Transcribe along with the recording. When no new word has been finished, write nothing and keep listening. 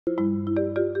CSE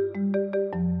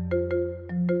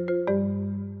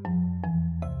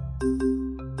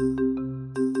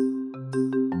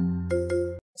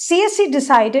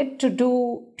decided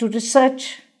to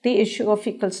research the issue of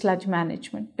fecal sludge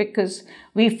management because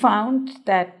we found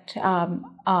that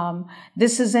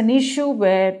this is an issue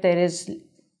where there is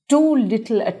too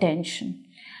little attention.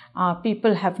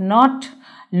 People have not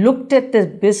looked at the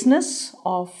business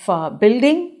of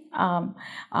building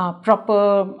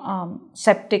proper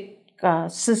septic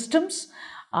systems.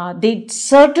 They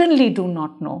certainly do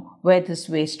not know where this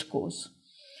waste goes.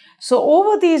 So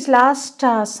over these last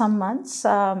some months,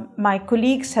 my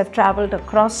colleagues have traveled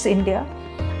across India,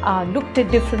 looked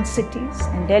at different cities,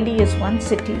 and Delhi is one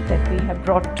city that we have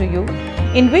brought to you,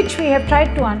 in which we have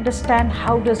tried to understand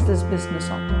how does this business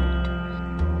operate.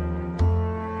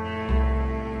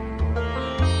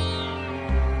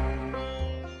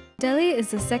 Delhi is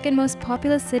the second most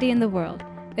populous city in the world.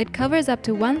 It covers up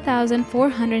to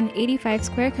 1,485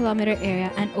 square kilometer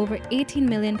area and over 18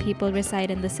 million people reside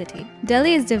in the city.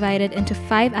 Delhi is divided into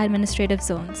 5 administrative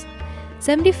zones.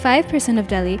 75% of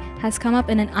Delhi has come up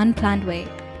in an unplanned way.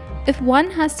 If one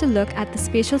has to look at the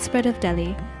spatial spread of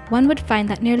Delhi, one would find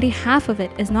that nearly half of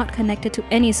it is not connected to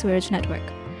any sewerage network.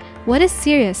 What is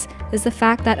serious is the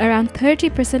fact that around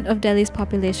 30% of Delhi's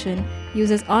population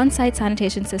uses on-site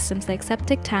sanitation systems like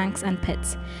septic tanks and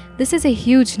pits. This is a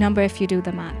huge number if you do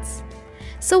the maths.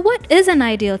 So what is an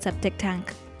ideal septic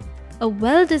tank? A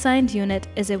well-designed unit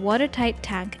is a watertight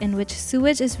tank in which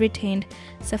sewage is retained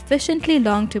sufficiently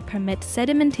long to permit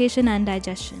sedimentation and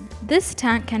digestion. This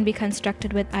tank can be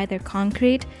constructed with either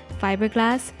concrete,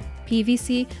 fiberglass,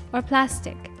 PVC, or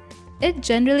plastic. It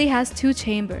generally has 2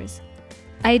 chambers.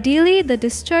 Ideally, the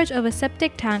discharge of a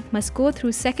septic tank must go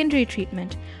through secondary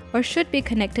treatment or should be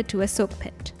connected to a soak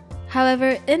pit.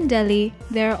 However, in Delhi,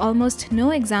 there are almost no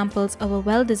examples of a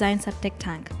well-designed septic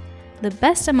tank. The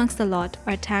best amongst the lot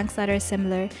are tanks that are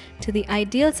similar to the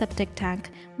ideal septic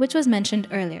tank, which was mentioned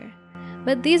earlier.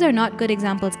 But these are not good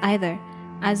examples either,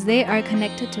 as they are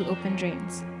connected to open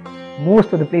drains.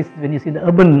 Most of the places, when you see the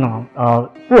urban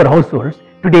poor households,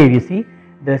 today we see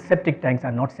the septic tanks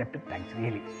are not septic tanks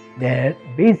really. They are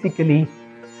basically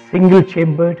single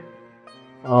chambered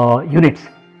units.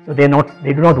 So they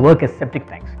do not work as septic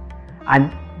tanks.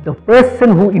 And the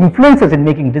person who influences in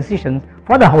making decisions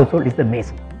for the household is the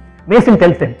mason. Mason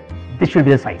tells them this should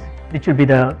be the size, this should be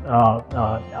the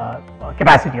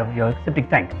capacity of your septic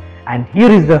tank, and here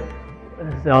is the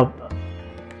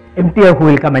emptier who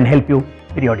will come and help you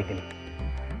periodically.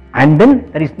 And then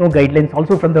there is no guidelines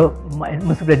also from the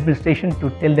municipal administration to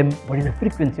tell them what is the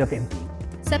frequency of emptying.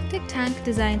 Septic tank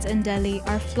designs in Delhi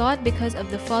are flawed because of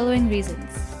the following reasons.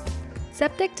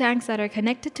 Septic tanks that are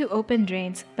connected to open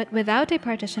drains but without a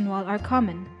partition wall are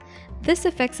common. This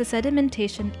affects the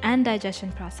sedimentation and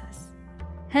digestion process.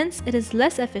 Hence, it is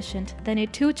less efficient than a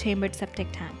 2-chambered septic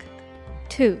tank.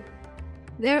 2.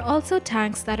 There are also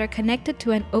tanks that are connected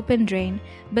to an open drain,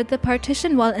 but the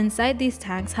partition wall inside these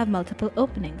tanks have multiple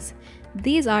openings.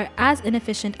 These are as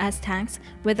inefficient as tanks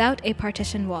without a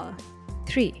partition wall.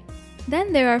 3.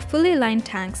 Then there are fully lined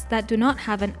tanks that do not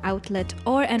have an outlet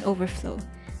or an overflow.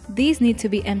 These need to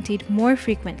be emptied more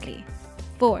frequently.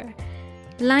 4.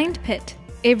 Lined pit,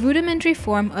 a rudimentary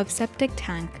form of septic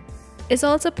tank, is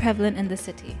also prevalent in the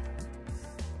city.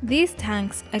 These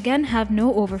tanks again have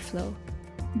no overflow.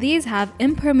 These have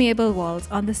impermeable walls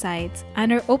on the sides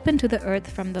and are open to the earth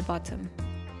from the bottom.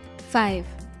 5.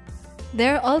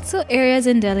 There are also areas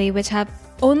in Delhi which have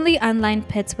only unlined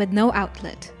pits with no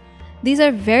outlet. These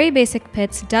are very basic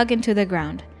pits dug into the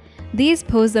ground. These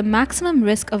pose the maximum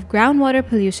risk of groundwater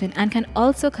pollution and can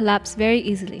also collapse very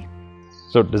easily.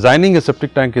 So designing a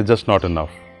septic tank is just not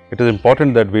enough. It is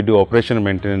important that we do operation and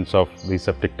maintenance of these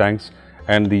septic tanks,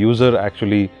 and the user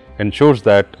actually ensures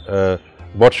that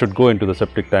what should go into the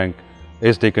septic tank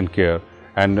is taken care,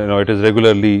 and it is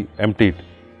regularly emptied.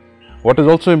 What is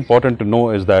also important to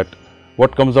know is that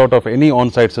what comes out of any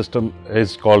on-site system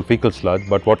is called fecal sludge,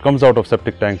 but what comes out of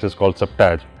septic tanks is called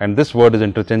septage, and this word is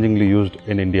interchangeably used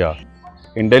in India.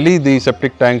 In Delhi, the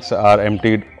septic tanks are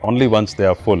emptied only once they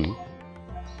are full.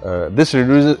 This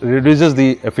reduces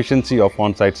the efficiency of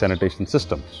on-site sanitation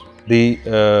systems.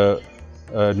 The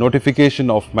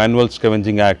Notification of Manual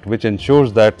Scavenging Act, which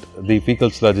ensures that the fecal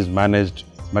sludge is managed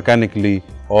mechanically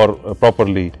or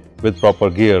properly with proper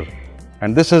gear,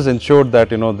 and this has ensured that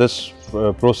this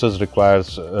process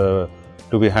requires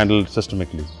to be handled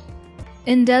systemically.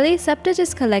 In Delhi, septage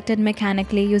is collected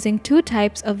mechanically using 2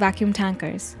 types of vacuum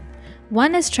tankers.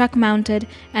 One is truck-mounted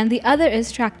and the other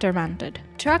is tractor-mounted.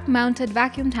 Truck-mounted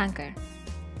vacuum tanker.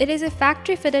 It is a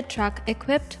factory-fitted truck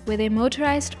equipped with a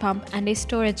motorized pump and a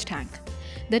storage tank.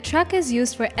 The truck is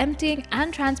used for emptying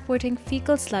and transporting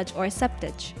fecal sludge or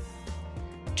septage.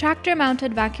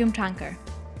 Tractor-mounted vacuum tanker.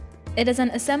 It is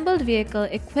an assembled vehicle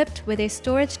equipped with a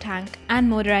storage tank and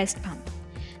motorized pump.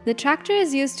 The tractor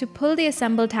is used to pull the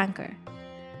assembled tanker.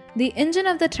 The engine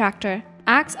of the tractor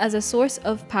acts as a source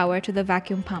of power to the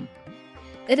vacuum pump.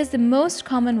 It is the most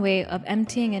common way of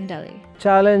emptying in Delhi.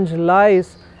 Challenge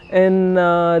lies in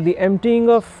the emptying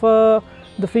of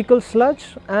the fecal sludge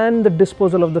and the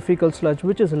disposal of the fecal sludge,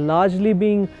 which is largely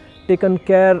being taken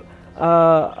care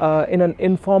in an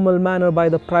informal manner by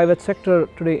the private sector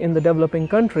today in the developing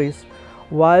countries,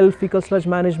 while fecal sludge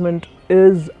management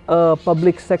is a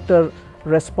public sector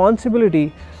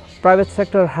responsibility. Private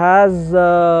sector has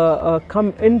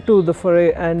come into the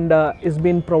foray and is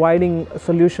been providing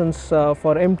solutions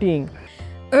for emptying.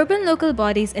 Urban local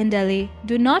bodies in Delhi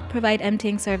do not provide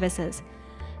emptying services.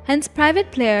 Hence,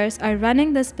 private players are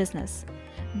running this business.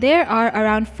 There are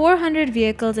around 400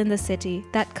 vehicles in the city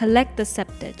that collect the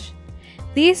septage.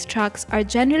 These trucks are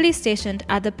generally stationed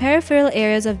at the peripheral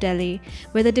areas of Delhi,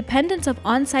 where the dependence of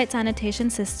on-site sanitation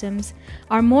systems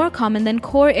are more common than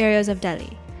core areas of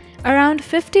Delhi. Around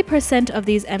 50% of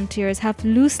these emptiers have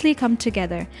loosely come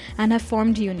together and have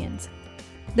formed unions.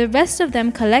 The rest of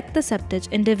them collect the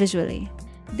septage individually.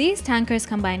 These tankers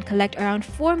combined collect around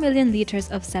 4 million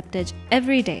liters of septage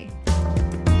every day.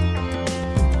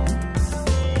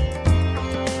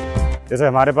 जैसे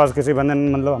हमारे पास किसी बंदे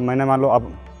ने मतलब मैंने मान लो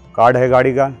अब card है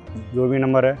गाड़ी का, जो भी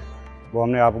नंबर है वो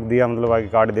हमने आपको दिया, मतलब आगे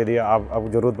कार्ड दे दिया, आपको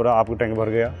ज़रूरत पड़ा, आपको टैंक भर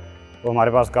गया तो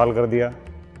हमारे पास कॉल कर दिया,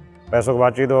 पैसों की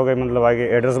बातचीत हो गई, मतलब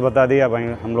आगे एड्रेस बता दिया,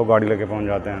 भाई हम लोग गाड़ी लेके पहुंच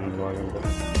जाते हैं मतलब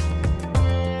आगे।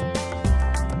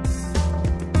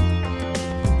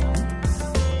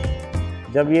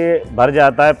 जब ये भर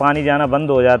जाता है, पानी जाना बंद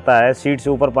हो जाता है, सीट से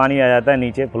ऊपर पानी आ जाता है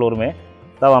नीचे फ्लोर में,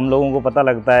 तब हम लोगों को पता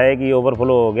लगता है कि ये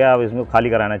ओवरफ्लो हो गया, अब इसमें खाली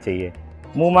कराना चाहिए।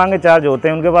 मुंह मांगे चार्ज होते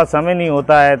हैं, उनके पास समय नहीं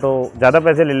होता है तो ज़्यादा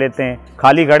पैसे ले लेते हैं,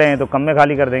 खाली खड़े हैं तो कम में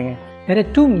खाली कर देंगे। There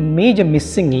are two major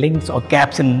missing links or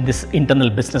gaps in this internal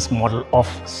business model of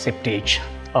septage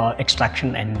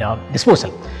extraction and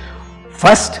disposal.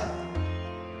 First,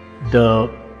 the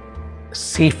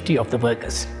safety of the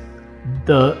workers.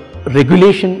 The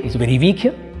regulation is very weak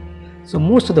here, so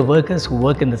most of the workers who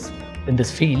work in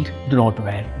this field do not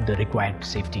wear the required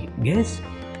safety gears.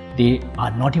 They are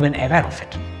not even aware of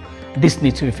it. This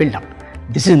needs to be filled up.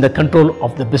 This is in the control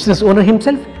of the business owner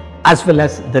himself as well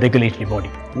as the regulatory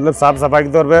body. मतलब साफ सफाई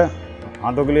के तौर पे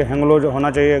हाथों के लिए hand glove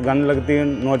होना चाहिए, गन लगती है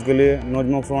नोज के लिए नोज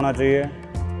मुक्त होना चाहिए,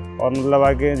 और मतलब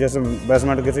आके जैसे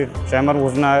बेसमेंट किसी चैम्बर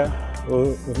घुसना है तो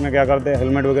उसमें क्या करते हैं,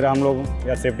 हेलमेट वगैरह हम लोग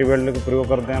या सेफ्टी बेल्ट का प्रयोग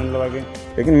करते हैं मतलब आगे।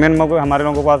 लेकिन मेन मौके हमारे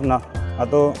लोगों के पास ना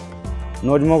तो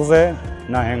नोज मुक्त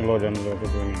है ना हैंड ग्लोव है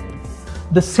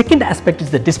मतलब। The second aspect is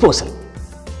the disposal.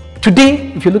 Today,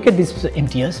 if you look at these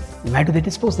emptiers, where do they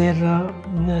dispose their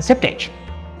septage?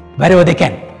 Wherever they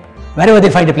can, wherever they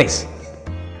find a place.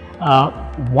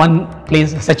 One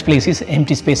place, such place is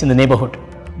empty space in the neighborhood.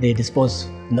 They dispose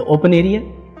in the open area,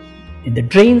 in the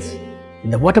drains,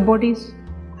 in the water bodies,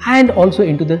 and also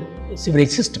into the sewerage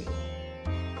system.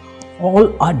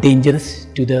 All are dangerous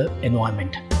to the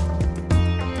environment.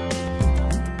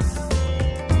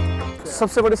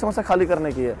 सबसे बड़ी समस्या खाली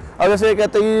करने की है। अब जैसे ये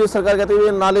कहते हैं, सरकार कहती है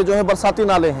ये नाले जो है बरसाती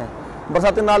नाले हैं,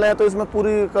 बरसाती नाले हैं तो इसमें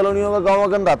पूरी कॉलोनियों का गाँव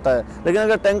का गंद आता है, लेकिन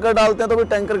अगर टैंकर डालते हैं तो भी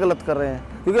टैंकर गलत कर रहे हैं,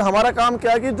 क्योंकि हमारा काम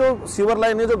क्या है कि जो सीवर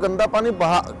लाइन है, जो गंदा पानी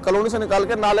कॉलोनी से निकाल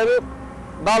के नाले में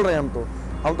डाल रहे हैं,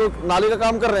 हम तो नाली का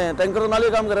काम कर रहे हैं, टैंकर तो नाली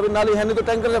का काम कर रहे हैं, अभी नाली है नहीं तो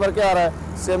टैंकर से भर के आ रहा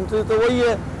है, सेम चीज तो वही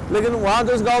है, लेकिन वहाँ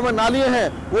जो इस गाँव में नाली हैं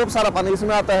वो सारा पानी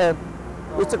इसमें आता है,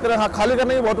 उस चक्कर में हाँ खाली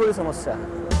करने की बहुत बड़ी समस्या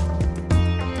है।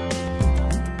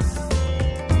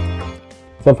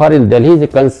 So far in Delhi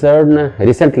is concerned,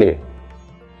 recently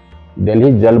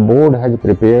Delhi Jal Board has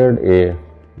prepared a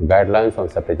guidelines on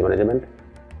septage management.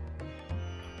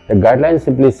 The guideline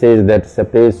simply says that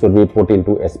septage should be put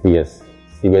into SPS,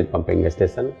 sewage pumping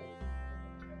station,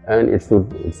 and it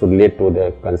should lead to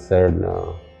the concerned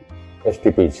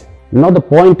STPs. Now the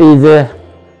point is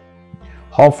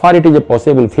how far it is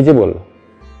possible, feasible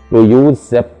to use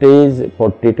septage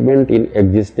for treatment in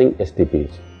existing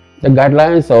STPs. The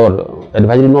guidelines or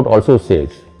advisory note also says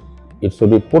it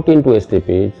should be put into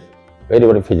STPs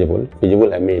very feasible.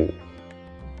 Feasible I mean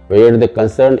where the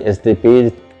concerned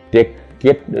STPs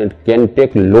can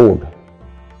take load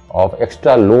of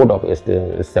extra load of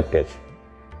septage,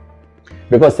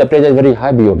 because septage has very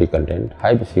high BOD content,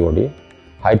 high COD,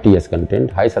 high TS content,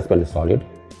 high suspended solid,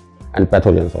 and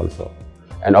pathogens also,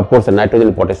 and of course the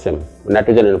nitrogen, potassium,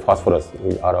 nitrogen and phosphorus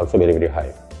are also very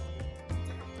high.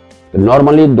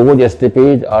 Normally those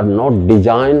STPs are not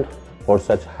designed for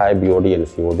such high BOD and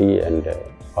COD and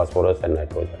phosphorus and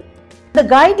nitrogen. The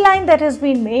guideline that has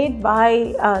been made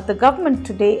by the government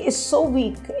today is so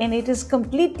weak and it is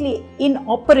completely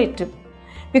inoperative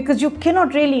because you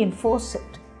cannot really enforce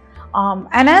it.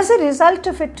 And as a result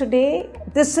of it today,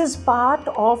 this is part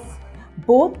of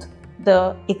both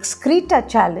the excreta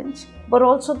challenge but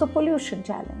also the pollution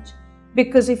challenge.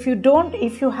 Because if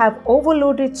you have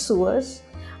overloaded sewers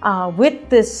with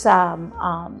this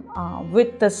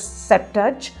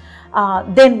septage,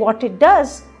 then what it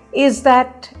does is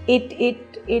that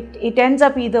it ends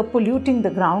up either polluting the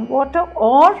groundwater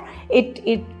or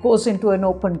it goes into an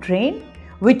open drain,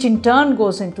 which in turn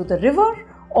goes into the river,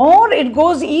 or it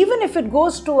goes, even if it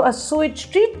goes to a sewage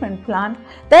treatment plant,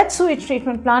 that sewage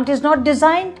treatment plant is not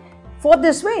designed for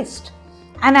this waste.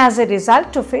 And as a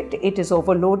result of it, it is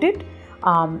overloaded,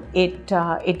 it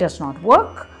does not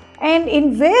work, and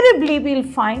invariably we'll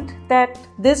find that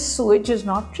this sewage is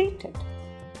not treated.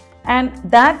 And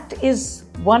that is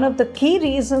one of the key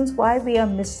reasons why we are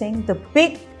missing the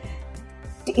big,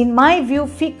 in my view,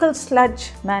 fecal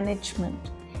sludge management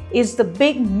is the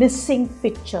big missing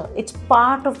picture. It's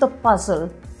part of the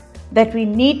puzzle that we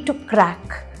need to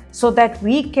crack so that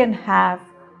we can have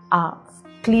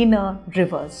cleaner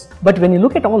rivers. But when you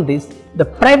look at all this, the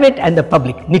private and the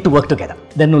public need to work together.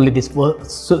 Then only this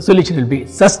solution will be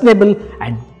sustainable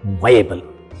and viable.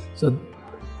 So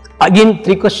again,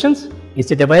 3 questions. Is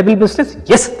it a viable business?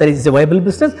 Yes, there is a viable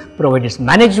business, provided it's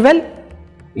managed well.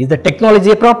 Is the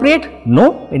technology appropriate?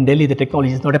 No, in Delhi the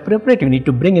technology is not appropriate. You need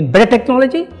to bring in better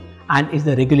technology. And is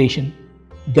the regulation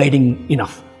guiding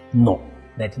enough? No,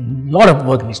 that a lot of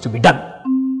work needs to be done.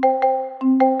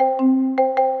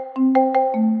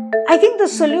 I think the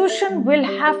solution will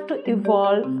have to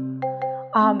evolve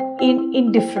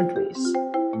in different ways.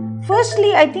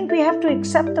 Firstly, I think we have to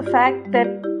accept the fact that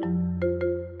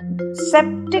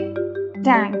septic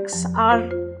tanks are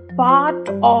part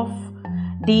of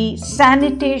the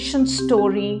sanitation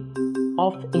story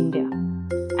of India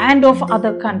and of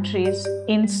other countries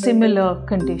in similar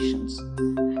conditions.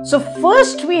 So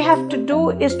first we have to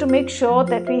do is to make sure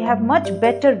that we have much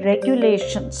better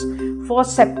regulations for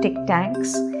septic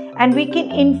tanks, and we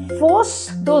can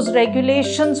enforce those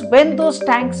regulations when those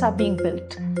tanks are being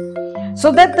built,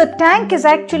 so that the tank is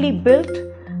actually built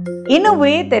in a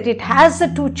way that it has the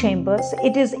 2 chambers,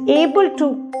 it is able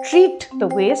to treat the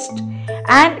waste,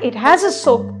 and it has a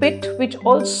soak pit which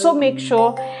also makes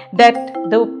sure that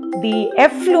the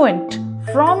effluent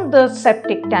from the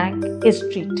septic tank is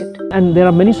treated. And there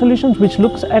are many solutions which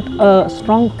looks at a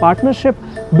strong partnership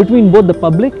between both the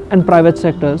public and private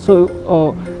sector. So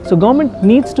government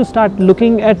needs to start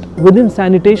looking at within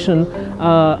sanitation,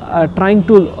 trying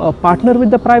to partner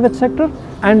with the private sector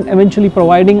and eventually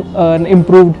providing an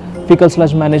improved fecal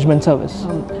sludge management service.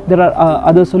 There are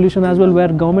other solutions as well where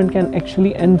government can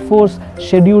actually enforce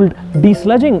scheduled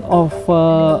desludging of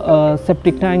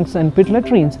septic tanks and pit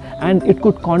latrines, and it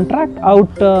could contract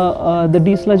out the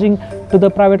desludging to the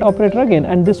private operator again,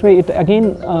 and this way it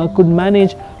again could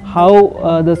manage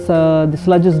how the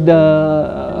sludge is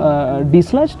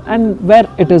desludged and where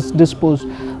it is disposed.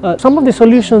 Some of the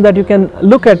solutions that you can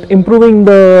look at improving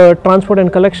the transport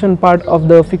and collection part of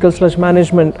the fecal sludge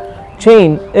management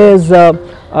chain is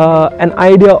an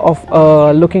idea of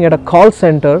looking at a call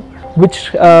center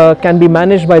which can be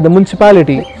managed by the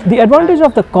municipality. The advantage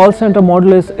of the call center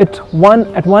model is at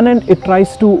one end it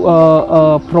tries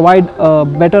to provide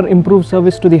better improved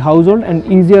service to the household and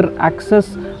easier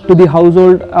access to the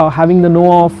household, having the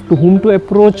know of to whom to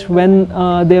approach when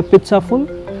their pits are full.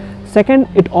 Second,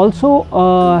 it also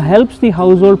helps the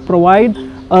household provide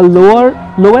a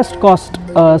lowest cost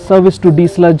service to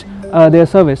desludge their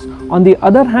service. On the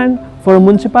other hand, for a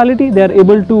municipality, they are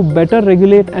able to better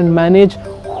regulate and manage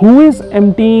who is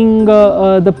emptying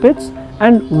the pits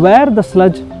and where the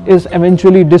sludge is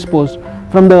eventually disposed.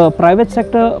 From the private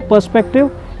sector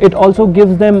perspective, it also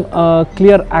gives them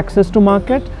clear access to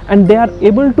market, and they are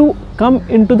able to come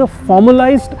into the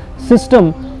formalized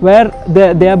system where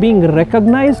they are being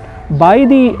recognized by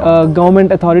the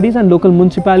government authorities and local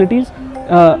municipalities,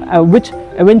 which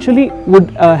eventually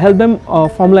would help them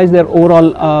formalize their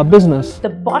overall business. The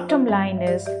bottom line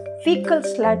is fecal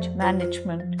sludge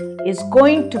management is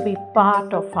going to be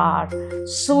part of our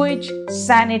sewage,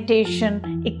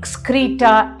 sanitation,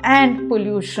 excreta and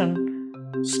pollution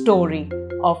story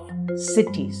of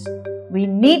cities. We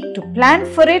need to plan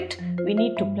for it, we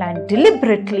need to plan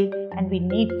deliberately, and we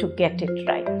need to get it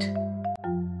right.